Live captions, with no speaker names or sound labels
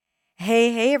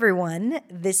Hey, everyone.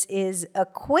 This is a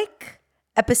quick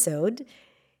episode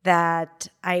that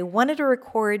I wanted to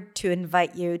record to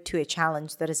invite you to a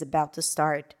challenge that is about to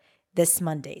start this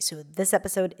Monday. So, this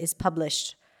episode is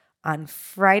published on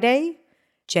Friday,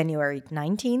 January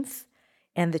 19th,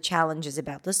 and the challenge is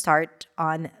about to start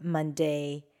on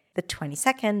Monday, the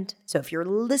 22nd. So, if you're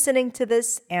listening to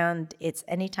this and it's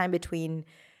anytime between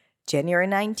January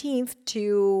 19th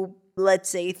to, let's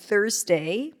say,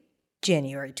 Thursday,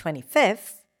 January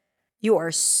 25th, you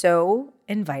are so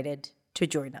invited to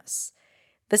join us.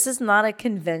 This is not a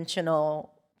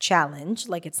conventional challenge,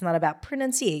 like it's not about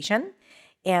pronunciation,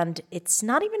 and it's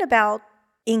not even about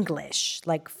English,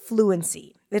 like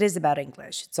fluency. It is about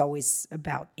English. It's always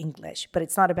about English, but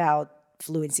it's not about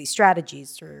fluency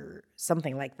strategies or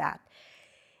something like that.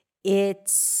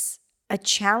 It's a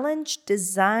challenge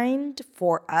designed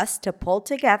for us to pull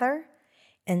together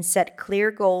and set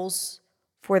clear goals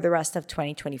for the rest of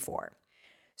 2024.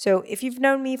 So if you've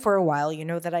known me for a while, you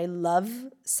know that I love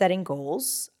setting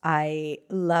goals. I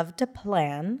love to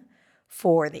plan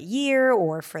for the year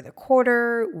or for the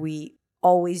quarter. We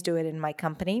always do it in my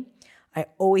company. I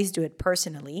always do it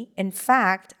personally. In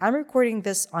fact, I'm recording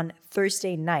this on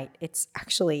Thursday night. It's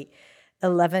actually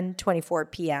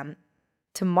 11:24 p.m.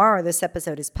 Tomorrow, this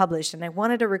episode is published, and I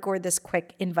wanted to record this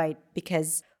quick invite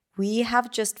because we have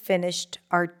just finished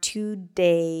our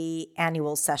 2-day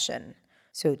annual session.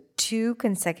 So 2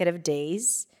 consecutive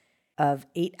days of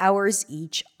 8 hours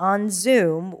each on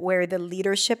Zoom, where the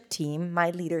leadership team, my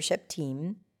leadership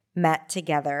team, met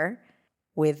together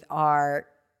with our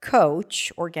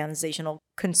coach, organizational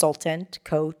consultant,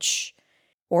 coach,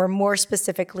 or more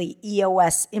specifically,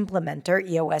 EOS implementer.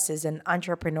 EOS is an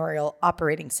entrepreneurial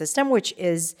operating system, which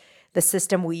is the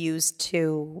system we use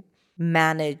to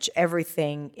manage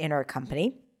everything in our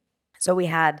company. So we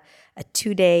had a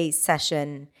 2-day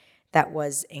session that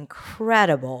was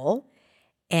incredible.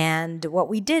 And what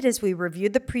we did is we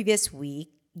reviewed the previous the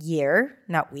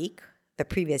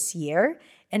previous year,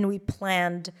 and we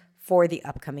planned for the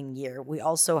upcoming year. We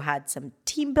also had some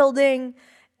team building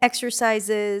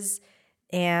exercises,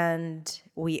 and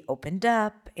we opened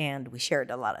up and we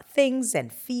shared a lot of things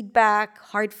and feedback,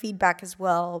 hard feedback as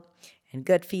well, and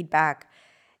good feedback.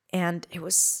 And it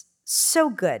was so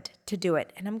good to do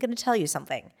it. And I'm going to tell you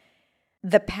something.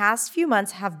 The past few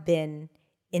months have been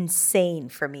insane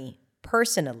for me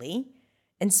personally,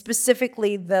 and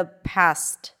specifically the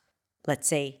past, let's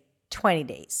say, 20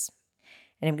 days.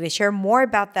 And I'm going to share more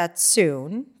about that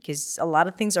soon because a lot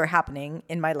of things are happening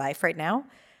in my life right now.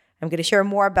 I'm going to share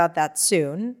more about that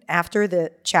soon after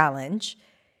the challenge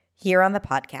here on the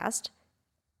podcast.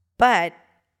 But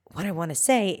what I want to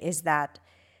say is that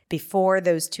before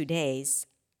those 2 days,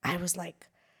 I was like,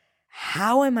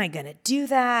 how am I going to do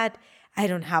that? I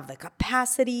don't have the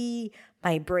capacity.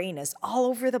 My brain is all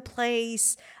over the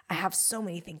place. I have so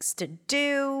many things to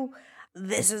do.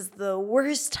 This is the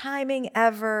worst timing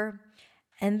ever.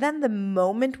 And then the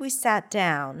moment we sat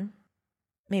down,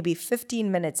 maybe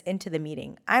 15 minutes into the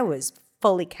meeting, I was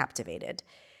fully captivated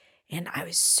and I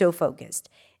was so focused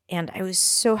and I was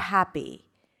so happy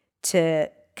to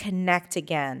connect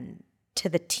again to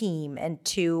the team and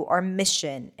to our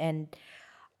mission and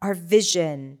our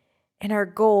vision and our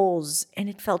goals. And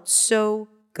it felt so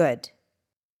good.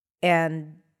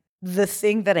 And the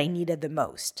thing that I needed the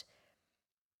most,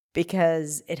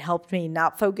 because it helped me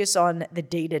not focus on the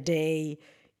day-to-day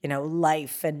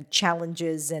life and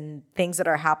challenges and things that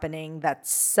are happening that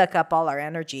suck up all our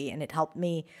energy. And it helped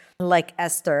me, like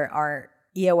Esther, our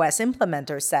EOS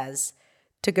implementer, says,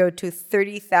 to go to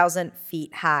 30,000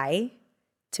 feet high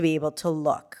to be able to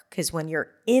look. Because when you're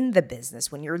in the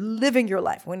business, when you're living your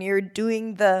life, when you're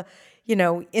doing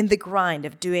in the grind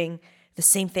of doing the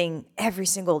same thing every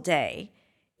single day,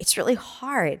 it's really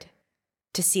hard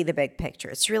to see the big picture.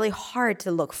 It's really hard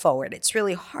to look forward. It's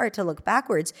really hard to look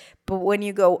backwards. But when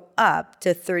you go up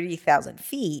to 30,000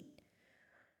 feet,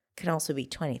 it can also be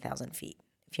 20,000 feet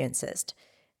if you insist,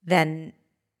 then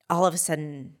all of a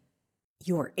sudden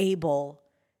you're able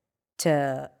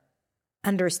to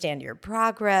understand your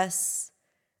progress,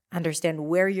 understand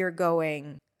where you're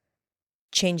going,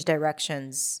 change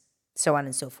directions, so on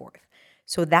and so forth.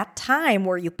 So that time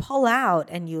where you pull out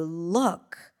and you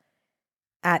look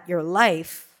at your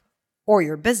life or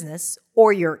your business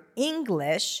or your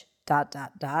English, ...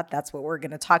 That's what we're going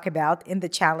to talk about in the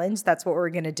challenge. That's what we're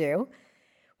going to do.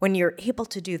 When you're able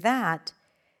to do that,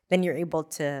 then you're able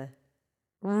to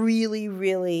really,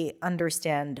 really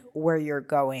understand where you're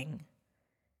going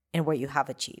and what you have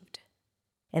achieved.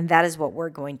 And that is what we're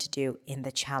going to do in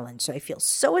the challenge. So I feel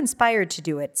so inspired to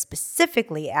do it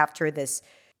specifically after this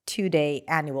 2-day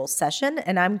annual session,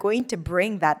 and I'm going to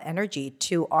bring that energy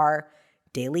to our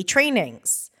daily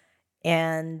trainings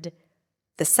and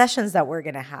the sessions that we're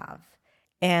going to have.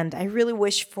 And I really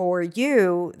wish for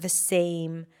you the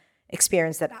same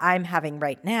experience that I'm having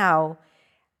right now,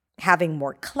 having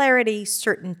more clarity,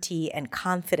 certainty, and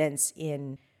confidence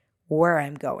in where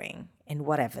I'm going and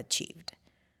what I've achieved.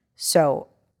 So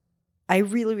I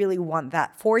really, really want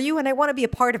that for you, and I want to be a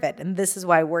part of it. And this is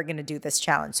why we're going to do this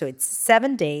challenge. So it's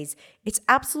 7 days. It's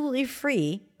absolutely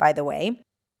free, by the way.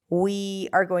 We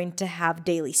are going to have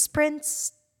daily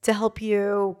sprints to help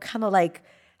you kind of like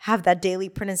have that daily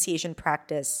pronunciation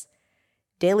practice,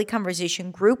 daily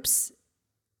conversation groups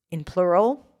in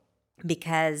plural,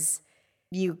 because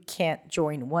you can't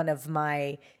join one of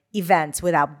my events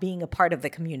without being a part of the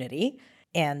community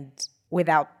and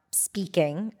without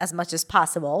speaking as much as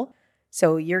possible.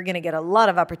 So you're going to get a lot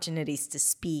of opportunities to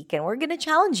speak, and we're going to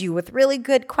challenge you with really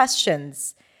good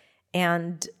questions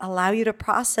and allow you to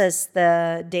process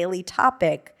the daily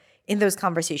topic in those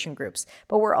conversation groups.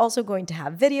 But we're also going to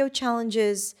have video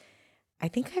challenges. I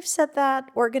think I've said that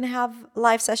we're going to have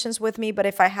live sessions with me, but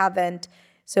if I haven't,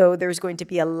 so there's going to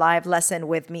be a live lesson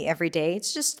with me every day.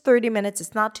 It's just 30 minutes.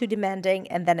 It's not too demanding.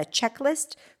 And then a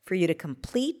checklist for you to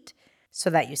complete so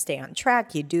that you stay on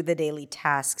track. You do the daily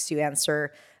tasks. You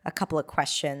answer a couple of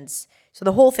questions. So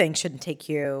the whole thing shouldn't take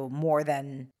you more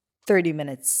than 30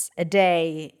 minutes a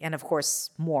day. And of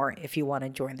course, more if you want to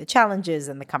join the challenges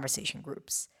and the conversation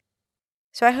groups.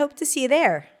 So I hope to see you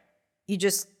there. You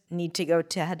just need to go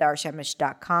to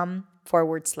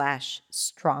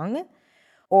hadarshamish.com/strong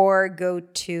or go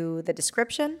to the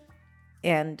description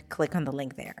and click on the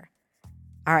link there.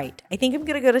 All right, I think I'm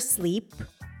going to go to sleep.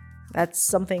 That's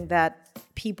something that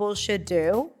people should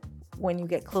do when you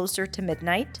get closer to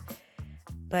midnight.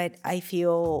 But I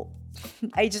feel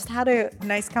I just had a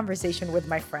nice conversation with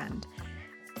my friend,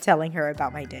 telling her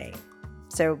about my day.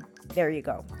 So there you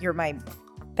go. You're my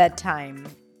bedtime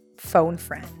phone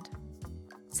friend.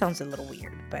 Sounds a little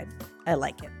weird, but I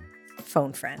like it.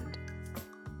 Phone friend.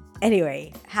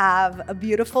 Anyway, have a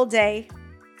beautiful day.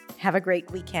 Have a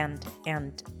great weekend,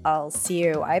 and I'll see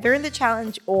you either in the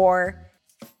challenge or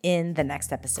in the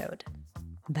next episode.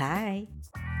 Bye.